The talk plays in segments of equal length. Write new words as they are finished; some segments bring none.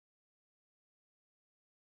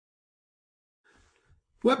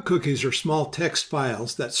Web cookies are small text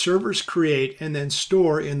files that servers create and then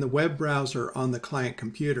store in the web browser on the client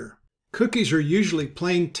computer. Cookies are usually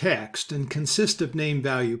plain text and consist of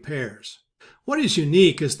name-value pairs. What is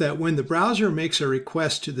unique is that when the browser makes a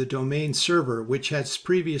request to the domain server which has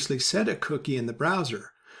previously set a cookie in the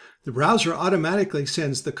browser automatically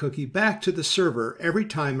sends the cookie back to the server every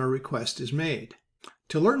time a request is made.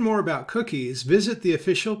 To learn more about cookies, visit the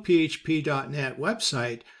official php.net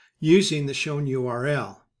website using the shown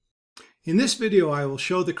URL. In this video, I will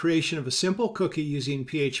show the creation of a simple cookie using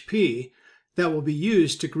PHP that will be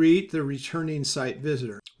used to greet the returning site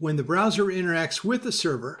visitor. When the browser interacts with the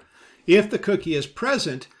server, if the cookie is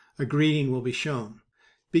present, a greeting will be shown.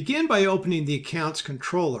 Begin by opening the Accounts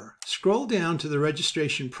controller. Scroll down to the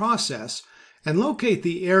registration process and locate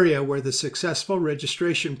the area where the successful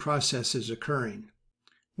registration process is occurring.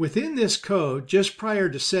 Within this code, just prior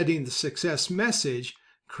to setting the success message,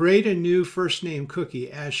 create a new first name cookie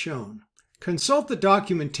as shown. Consult the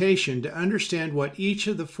documentation to understand what each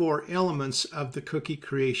of the 4 elements of the cookie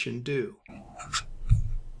creation do.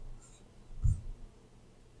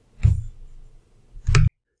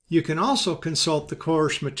 You can also consult the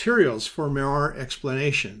course materials for more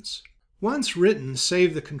explanations. Once written,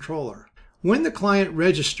 save the controller. When the client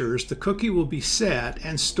registers, the cookie will be set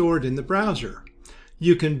and stored in the browser.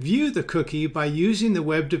 You can view the cookie by using the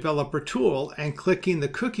Web Developer tool and clicking the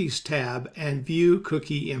Cookies tab and View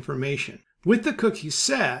Cookie Information. With the cookie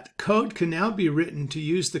set, code can now be written to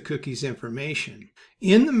use the cookie's information.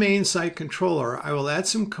 In the main site controller, I will add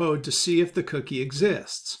some code to see if the cookie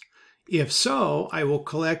exists. If so, I will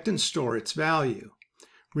collect and store its value.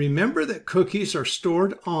 Remember that cookies are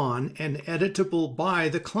stored on and editable by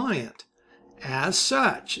the client. As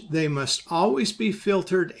such, they must always be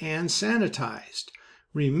filtered and sanitized.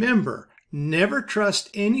 Remember, never trust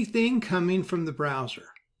anything coming from the browser.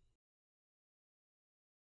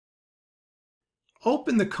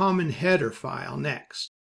 Open the common header file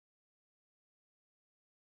next.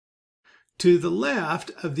 To the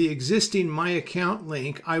left of the existing My Account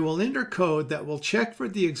link, I will enter code that will check for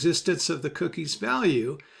the existence of the cookie's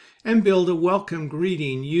value and build a welcome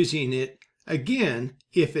greeting using it again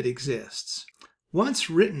if it exists. Once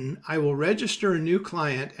written, I will register a new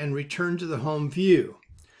client and return to the home view.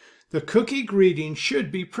 The cookie greeting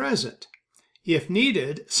should be present. If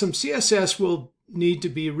needed, some CSS will need to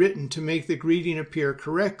be written to make the greeting appear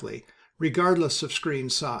correctly, regardless of screen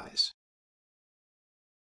size.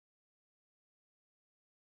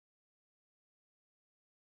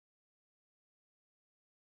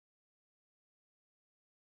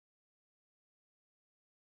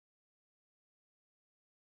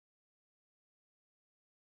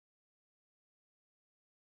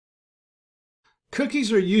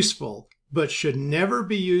 Cookies are useful, but should never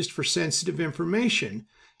be used for sensitive information,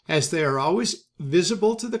 as they are always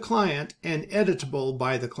visible to the client and editable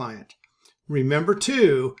by the client. Remember,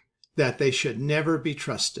 too, that they should never be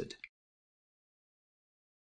trusted.